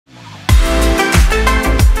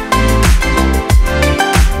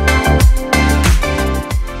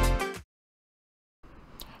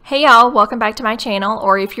Hey y'all, welcome back to my channel,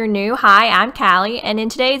 or if you're new, hi, I'm Callie, and in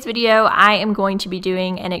today's video I am going to be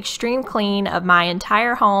doing an extreme clean of my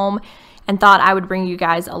entire home and thought I would bring you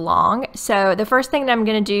guys along. So the first thing that I'm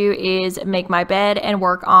going to do is make my bed and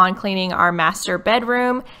work on cleaning our master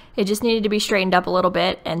bedroom. It just needed to be straightened up a little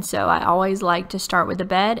bit, and so I always like to start with the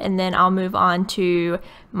bed, and then I'll move on to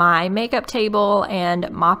my makeup table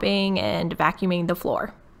and mopping and vacuuming the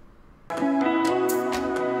floor.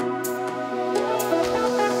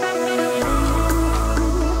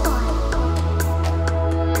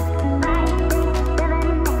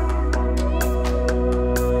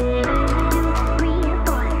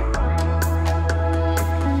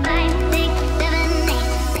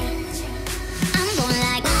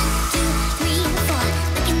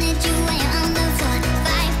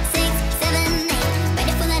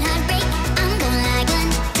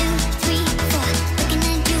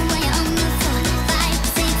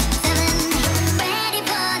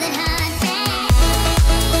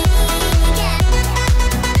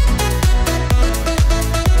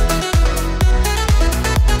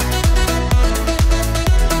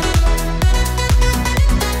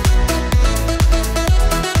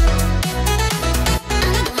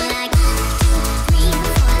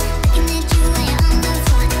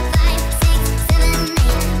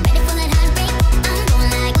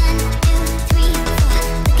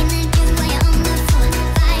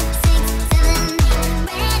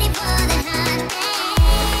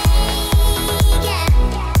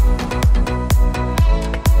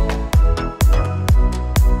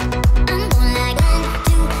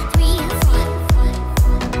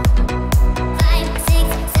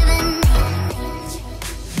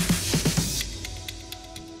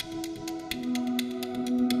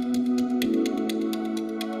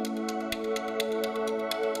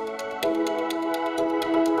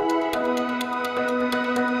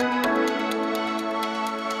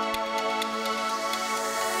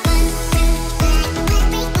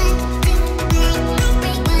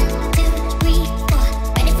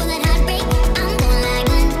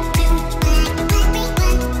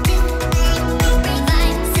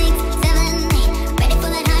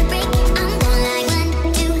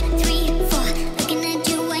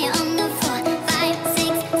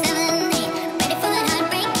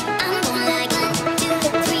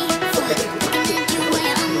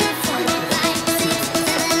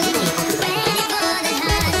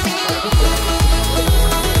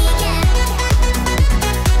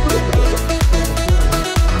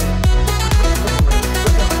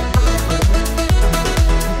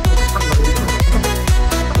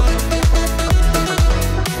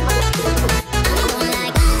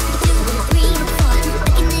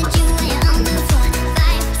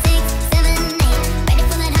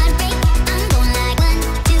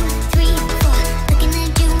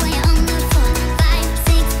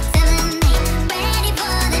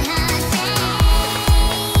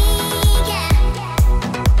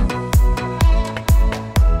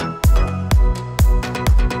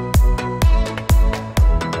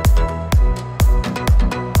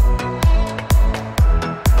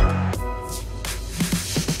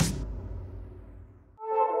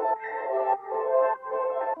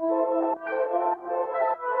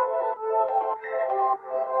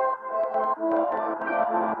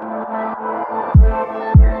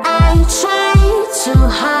 To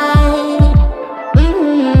hide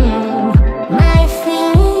my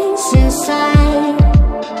feelings inside.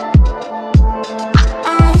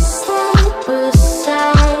 I stay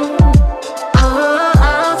beside or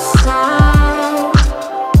outside.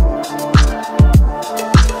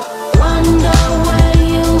 Wonder where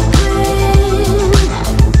you've been,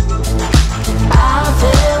 out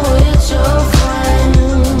there with your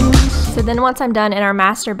friends. So then once I'm done in our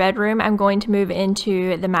master bedroom, I'm going to move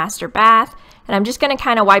into the master bath. And I'm just going to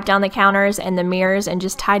kind of wipe down the counters and the mirrors and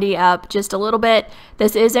just tidy up just a little bit.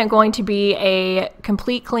 This isn't going to be a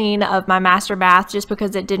complete clean of my master bath just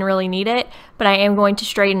because it didn't really need it, but I am going to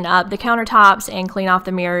straighten up the countertops and clean off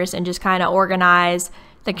the mirrors and just kind of organize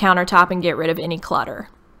the countertop and get rid of any clutter.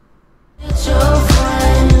 It's your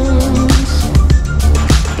friends,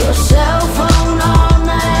 your cell phone all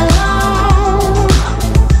night long,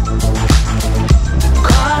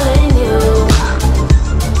 calling you.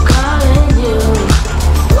 Calling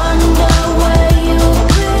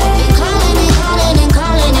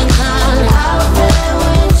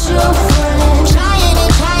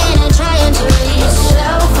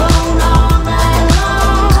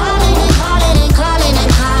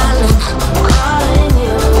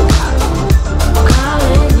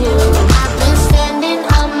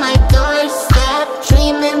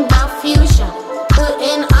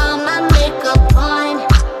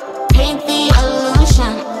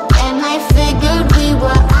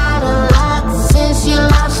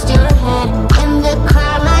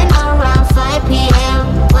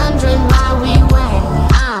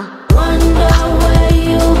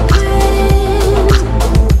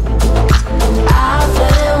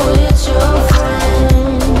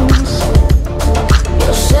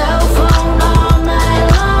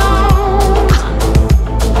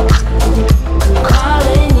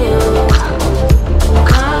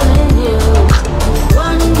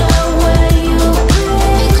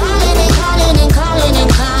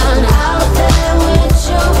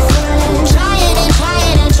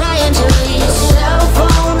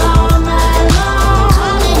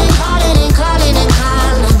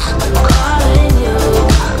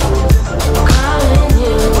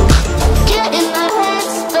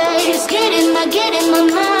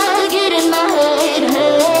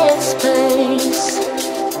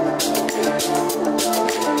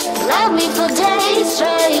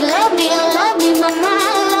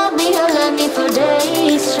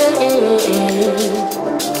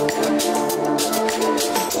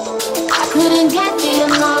couldn't get the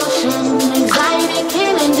emotion. Anxiety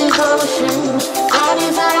killing devotion.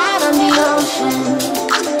 Bodies are out on the ocean.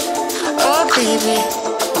 Oh baby,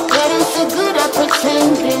 getting so good at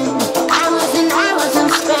pretending. Hours and hours I'm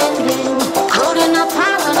spending, holding up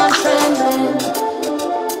high when I'm trembling.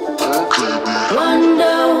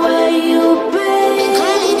 Wonder where you've been.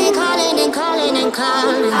 Calling and calling and calling and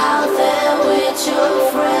calling. Out there with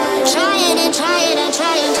your friends. Trying and trying and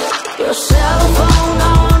trying. Your cell phone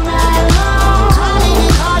all night long. Calling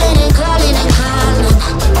and calling and calling and calling.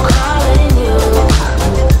 Calling you.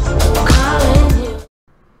 Calling you.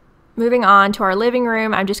 Moving on to our living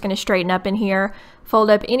room, I'm just going to straighten up in here, fold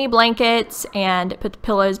up any blankets and put the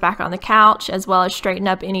pillows back on the couch, as well as straighten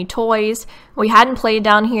up any toys. We hadn't played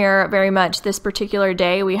down here very much this particular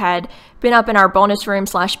day. We had been up in our bonus room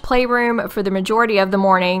 / playroom for the majority of the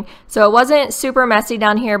morning, so it wasn't super messy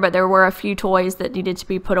down here, but there were a few toys that needed to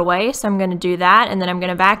be put away, so I'm going to do that, and then I'm going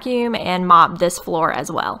to vacuum and mop this floor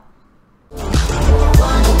as well. Couldn't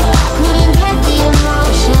get the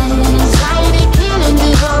emotion. Anxiety killing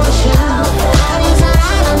devotion. Bodies are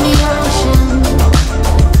out on the ocean.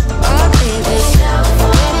 Oh baby,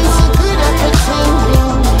 getting so good at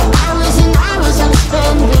pretending. Hours and hours I'm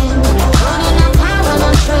spending, holding up high when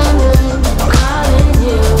I'm trembling. Calling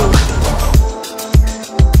you.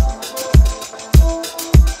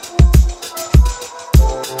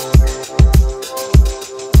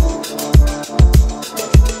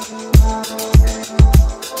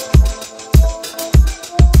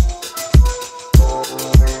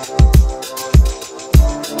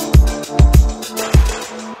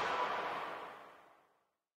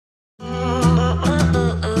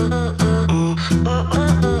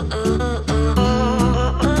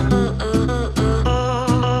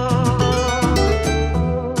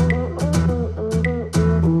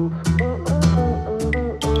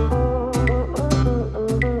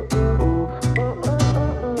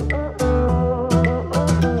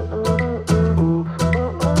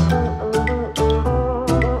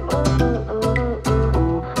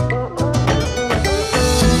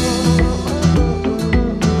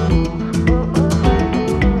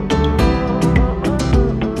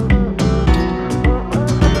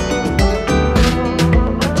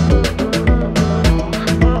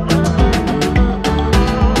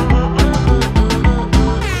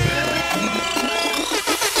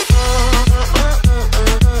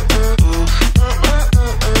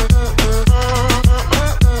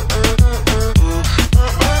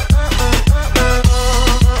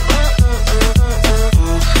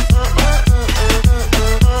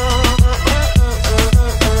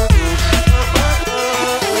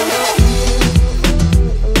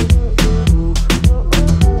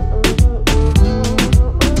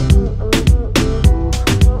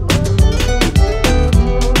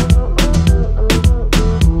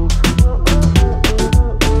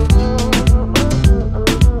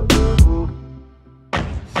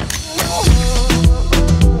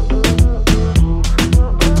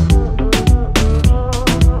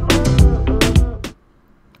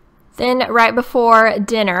 Then right before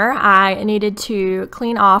dinner, I needed to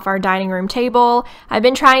clean off our dining room table. I've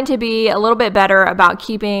been trying to be a little bit better about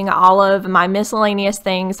keeping all of my miscellaneous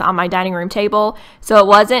things on my dining room table, so it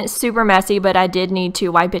wasn't super messy, but I did need to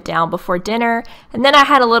wipe it down before dinner. And then I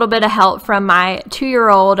had a little bit of help from my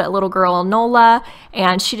 2-year-old little girl, Nola,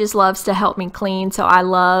 and she just loves to help me clean, so I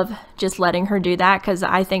love just letting her do that because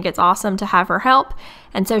I think it's awesome to have her help.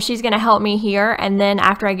 And so she's going to help me here, and then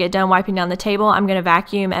after I get done wiping down the table, I'm going to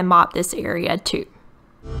vacuum and mop this area too.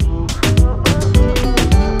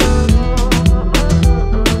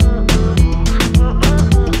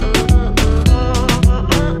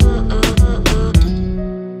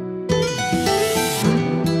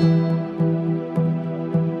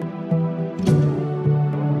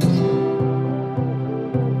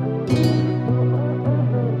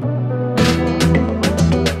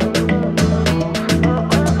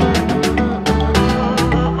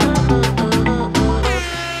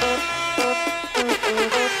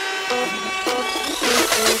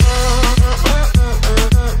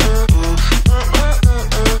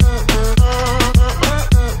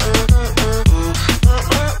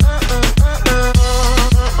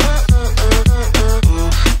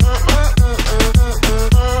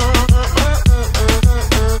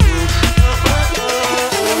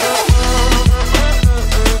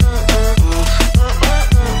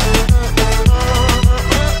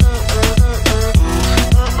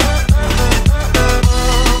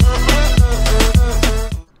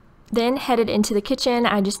 Then headed into the kitchen.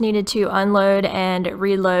 I just needed to unload and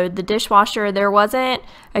reload the dishwasher. There wasn't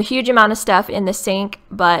a huge amount of stuff in the sink,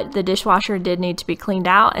 but the dishwasher did need to be cleaned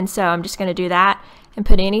out, and so I'm just going to do that. and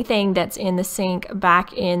put anything that's in the sink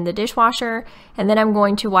back in the dishwasher. And then I'm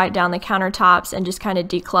going to wipe down the countertops and just kind of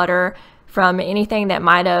declutter from anything that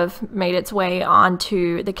might have made its way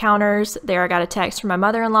onto the counters. There, I got a text from my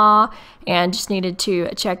mother-in-law and just needed to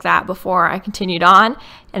check that before I continued on.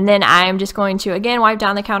 And then I'm just going to again wipe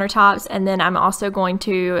down the countertops, and then I'm also going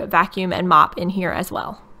to vacuum and mop in here as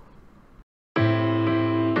well.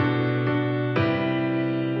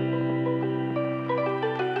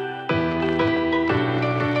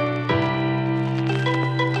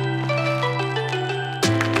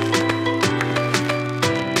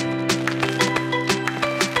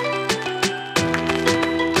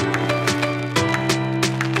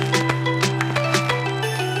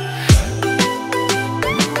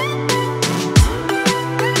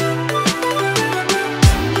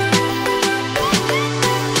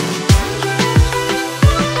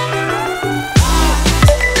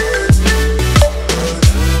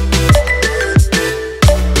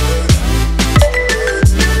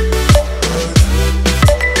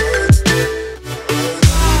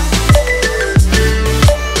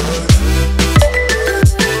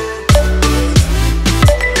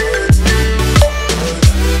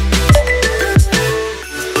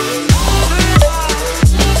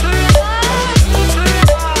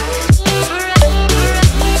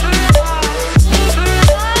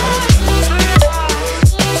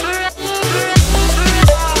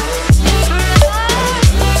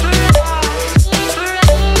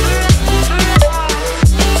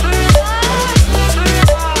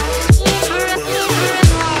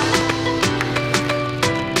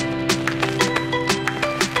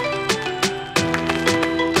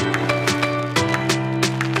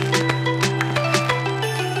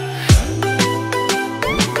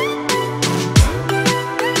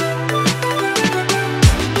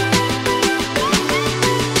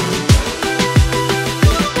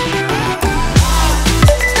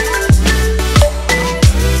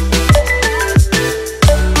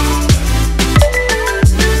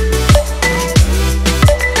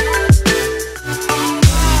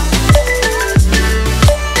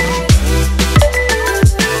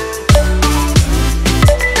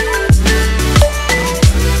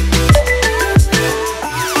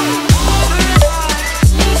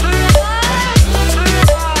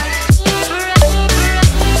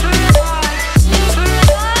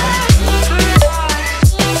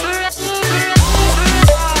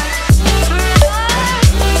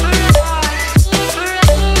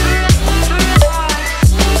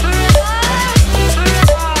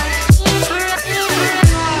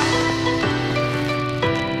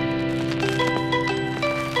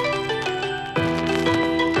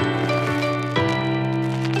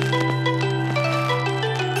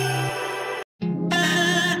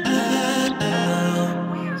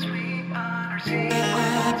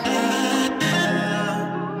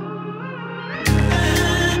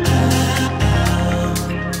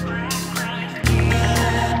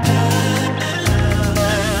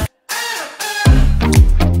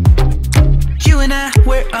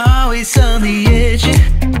 always on the edge.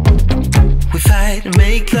 We fight and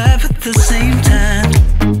make love at the same time.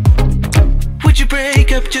 Would you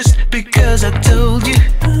break up just because I told you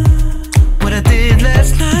what I did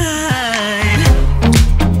last night?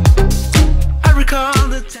 I recall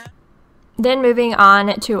the time. Then moving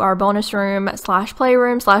on to our bonus room slash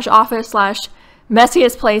playroom slash office slash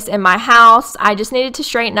messiest place in my house. I just needed to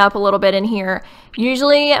straighten up a little bit in here.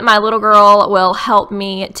 Usually my little girl will help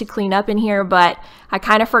me to clean up in here, but I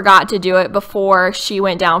kind of forgot to do it before she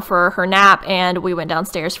went down for her nap and we went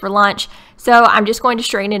downstairs for lunch. So I'm just going to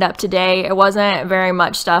straighten it up today. It wasn't very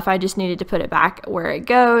much stuff. I just needed to put it back where it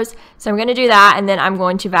goes. So I'm going to do that, and then I'm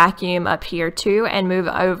going to vacuum up here too and move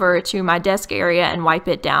over to my desk area and wipe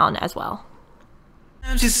it down as well.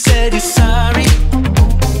 You said you're sorry,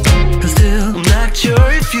 but still I'm not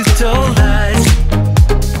sure if you told lies.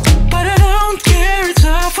 But I don't care, it's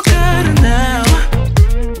all forgotten now.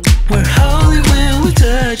 We're holy when we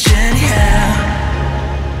touch anyhow.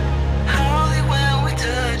 Holy when we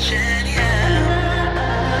touch anyhow.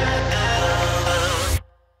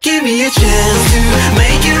 Give me a chance to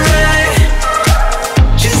make it right.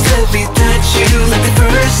 Just let me touch you like the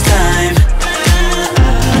first time.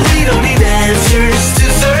 We don't need answers to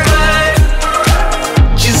survive.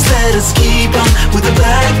 Just let us keep on with the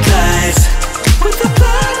black guys. With the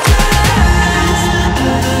black guys.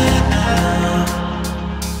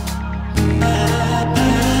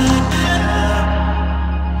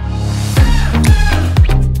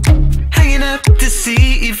 Hanging up to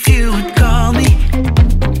see if you would call me.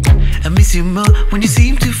 I miss you more when you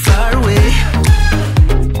seem too far away.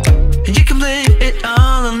 And you can blame it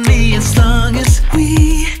all on me as long as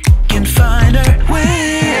we can find our way.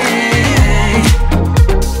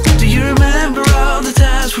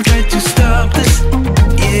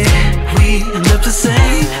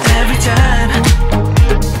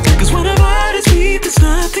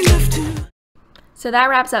 So that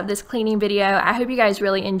wraps up this cleaning video. I hope you guys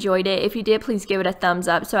really enjoyed it. If you did, please give it a thumbs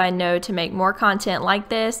up so I know to make more content like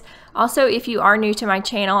this. Also, if you are new to my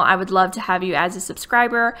channel, I would love to have you as a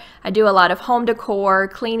subscriber. I do a lot of home decor,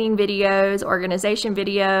 cleaning videos, organization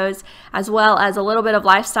videos, as well as a little bit of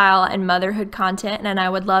lifestyle and motherhood content, and I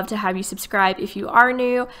would love to have you subscribe if you are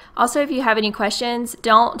new. Also, if you have any questions,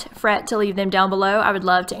 don't fret to leave them down below. I would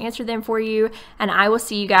love to answer them for you, and I will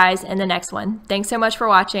see you guys in the next one. Thanks so much for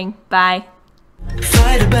watching. Bye.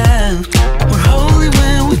 Fight about, we're holy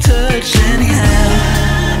when we touch anyhow.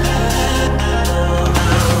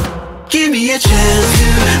 Give me a chance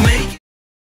to make